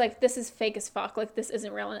 And I was like, this is fake as fuck. Like, this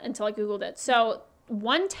isn't real until I Googled it. So,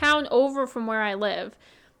 one town over from where I live,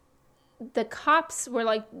 the cops were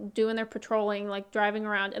like doing their patrolling, like driving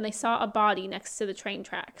around, and they saw a body next to the train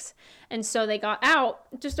tracks. And so they got out,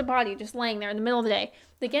 just a body just laying there in the middle of the day.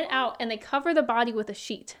 They get out and they cover the body with a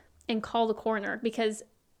sheet and call the coroner because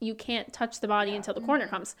you can't touch the body until the coroner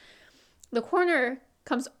comes. The coroner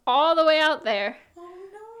comes all the way out there.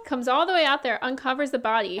 Comes all the way out there, uncovers the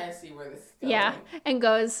body. I see where this is going. Yeah, and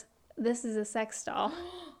goes, "This is a sex doll."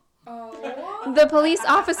 Oh. The police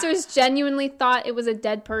officers genuinely thought it was a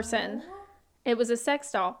dead person. It was a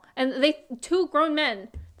sex doll. And two grown men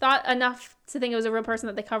thought enough to think it was a real person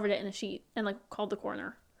that they covered it in a sheet and like called the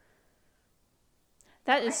coroner.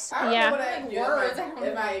 That is, I don't yeah. know what I'd do Words.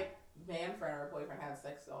 if my man friend or boyfriend had a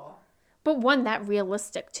sex doll. But one that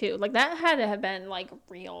realistic too. Like that had to have been like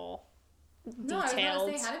real No, I was detailed.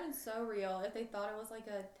 gonna say, had it been so real if they thought it was like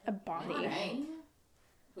A body. Bank.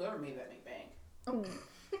 Whoever made that make bank.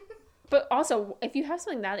 But also, if you have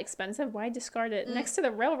something that expensive, why discard it next to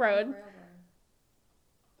the railroad?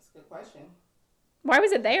 That's a good question. Why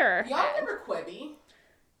was it there? Y'all remember Quibi?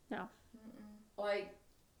 No. Like,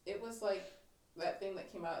 it was like that thing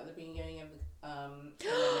that came out at the beginning of the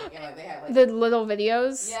pandemic, and like they had like The little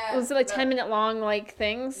videos? Yeah, Was it like the- 10-minute long like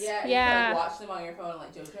things? yeah, you Yeah. could, like, watch them on your phone.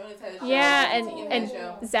 Like Joe Jonas had a show. Yeah, Christine had a and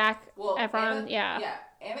show. Zach Well, Efron, yeah.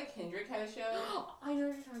 Anna Kendrick had a show. I know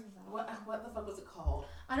what you're talking about. What the fuck was it called?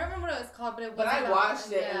 I don't remember what it was called, but it was. But I about-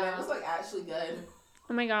 watched it, and yeah. it was like actually good.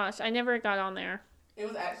 Oh my gosh, I never got on there. It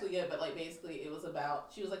was actually good, but like basically it was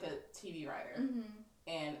about, she was like a TV writer, Mhm.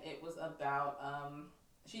 and it was about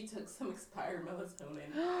she took some expired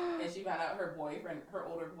melatonin, and she found out her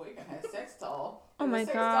older boyfriend had a sex doll. Oh And my the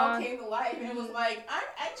sex God. doll came to life and was like, I'm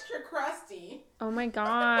extra crusty. Oh my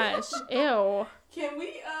gosh. Ew. Can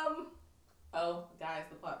we oh guys,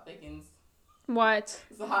 the plot thickens. What?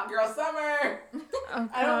 It's a hot girl summer. Oh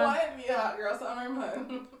I don't god. want it to be a hot girl summer,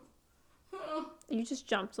 but You just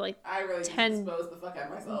jumped like I really just 10 exposed the fuck out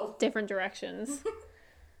of myself. different directions.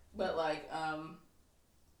 But like,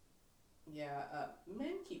 yeah,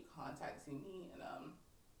 men keep contacting me, and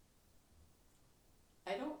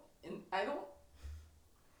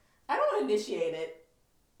I don't initiate it,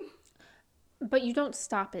 But you don't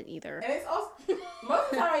stop it either. and it's also most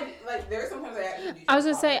of the time there's sometimes I actually do. I was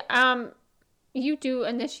gonna stop say, it you do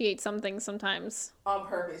initiate something sometimes. on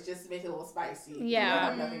purpose just to make it a little spicy. Yeah. I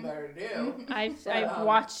have nothing better to do. I've But,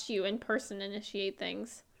 watched you in person initiate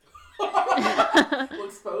things. We'll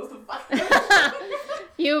expose the fuck.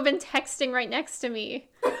 You've been texting right next to me,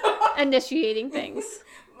 initiating things.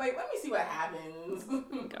 Like, let me see what happens.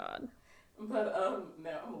 God, But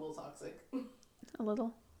no, I'm a little toxic. a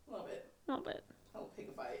little Bit. bit. I'll pick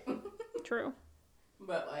a fight. True.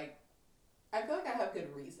 But like, I feel like I have good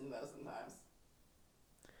reason though sometimes.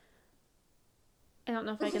 I don't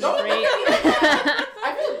know if I can Don't agree. look at me like that.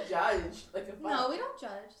 I feel judged. Like if No, we don't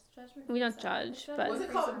judge. Judgment. We don't free judge, zone. but- was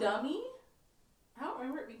it called dummy? I don't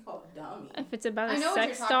remember it being called dummy. If it's about I a know what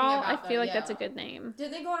sex you're talking doll, about, I feel though, like that's a yeah. good name.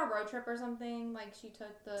 Did they go on a road trip or something? Like she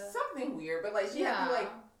took the. Something weird, but like she had to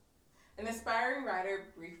like an aspiring writer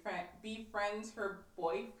befriends her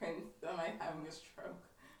boyfriend. Am I having a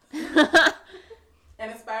stroke? An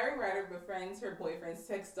aspiring writer befriends her boyfriend's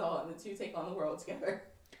sex doll, and the two take on the world together.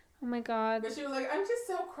 Oh my god. But she was like, "I'm just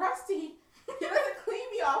so crusty. He doesn't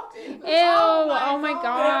clean me often." Ew, oh my And I'm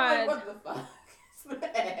god. like, what the fuck is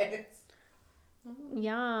this?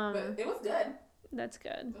 Yum. But it was good. That's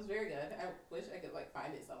good. It was very good. I wish I could like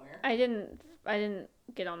find it somewhere. I didn't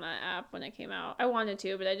get on that app when it came out. I wanted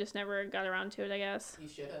to, but I just never got around to it, I guess. You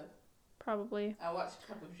should have. Probably. I watched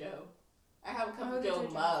Cup of Joe. I have a Cup Oh, of did Joe you?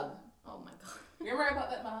 mug. Oh my god. You remember I bought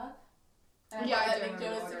that mug? And Yeah, I I bought do that Nick remember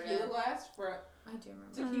Jonas ordering tequila it. glass for I do remember.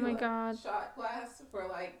 Oh tequila my God. shot glass for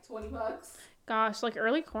like $20. Gosh, like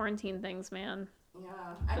early quarantine things, man. Yeah,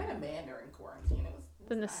 I met a man during quarantine. It was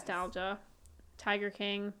The nice. nostalgia. Tiger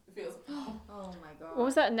King. It feels. Oh my god. What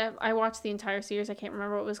was that? I watched the entire series. I can't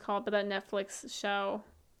remember what it was called, but that Netflix show,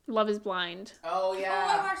 Love Is Blind. Oh Oh, I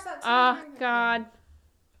yeah. watched that too. Oh God,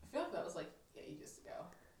 I feel like that was like ages ago.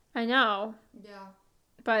 I know, Yeah.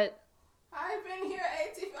 but I've been here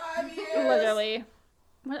 85 years. literally,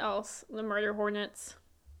 what else? The Murder Hornets.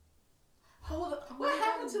 What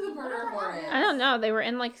happened to the murder hornet? I don't know. They were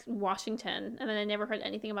in like Washington, and then I never heard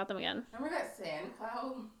anything about them again. Remember that sand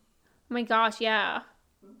cloud? Oh my gosh, yeah,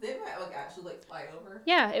 Didn't that like actually like fly over?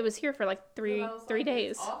 yeah. It was here for like three And I was like,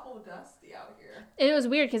 days. It's awful dusty out here. It was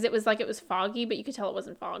weird because it was foggy, but you could tell it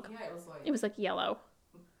wasn't fog. Yeah, it was like. It was like yellow.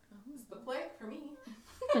 It's the plague for me.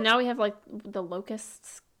 And now we have like the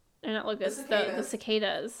locusts. Or not locusts, the cicadas.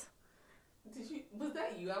 cicadas. Was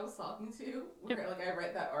that you I was talking to? Where like I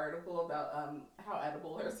read that article about how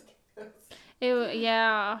edible her cicadas. Ew,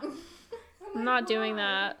 yeah. I'm I'm like, not doing why?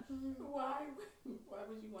 that. Why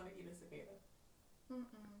would you want to eat a cicada?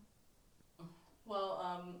 Mm-mm.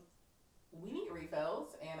 Well, we need refills,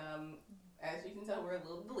 and as you can tell, we're a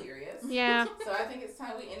little delirious. Yeah. So I think it's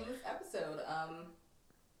time we end this episode.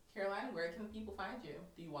 Caroline, where can people find you?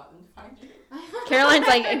 Do you want them to find you? Caroline's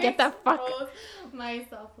like, get the fuck. Expose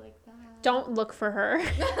myself like that. Don't look for her.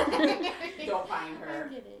 Don't find her. I'm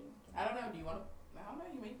kidding. I don't know. Do you want to? I don't know.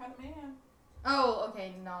 You may find a man. Oh,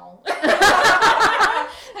 okay, no. I'm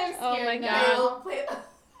scared Oh my now. Play,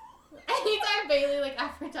 Anytime Bailey like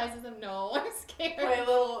advertises him, no, I'm scared. play a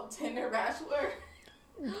little Tinder bachelor.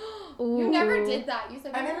 You never Ooh. did that. You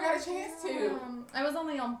said I never got a chance to. I was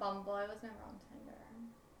only on Bumble. I was never on Tinder.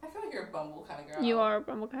 I feel like you're a Bumble kind of girl. You are a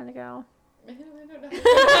Bumble kind of gal. I don't know.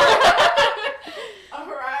 All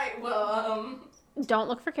right. Well, Don't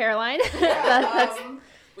look for Caroline. yeah, That's,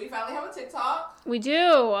 we finally have a TikTok. we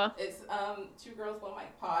do. It's 2 Girls 1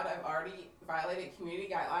 Mic Pod. I've already violated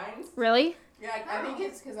community guidelines. Really? Yeah, I think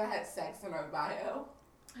it's because I had sex in my bio.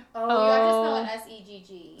 Oh, you have to spell it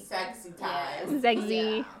S-E-G-G. Sexy Yes. time.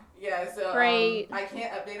 Zegzy. Yeah, so Great. I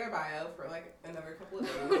can't update our bio for like another couple of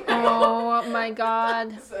days. Oh my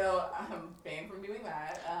God. So I'm banned from doing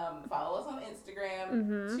that. Follow us on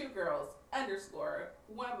Instagram,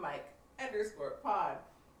 2girls_1mic_pod,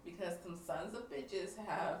 because some sons of bitches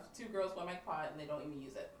have 2girls1mic_pod and they don't even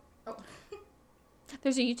use it. Oh.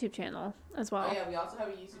 There's a YouTube channel as well. Oh yeah, we also have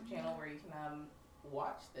a YouTube channel where you can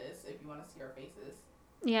watch this if you want to see our faces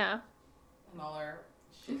Yeah. and all our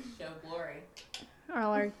shit show glory.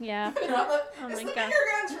 Yeah. It's Oh my the God. finger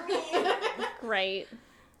guns for me. Great.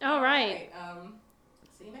 All right.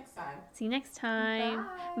 See you next time. See you next time.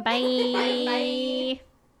 Bye. Bye.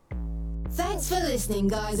 Thanks for listening,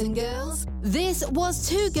 guys and girls. This was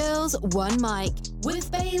 2 Girls, 1 Mic with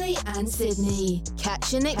Bailey and Sydney.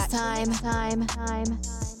 Catch you next time.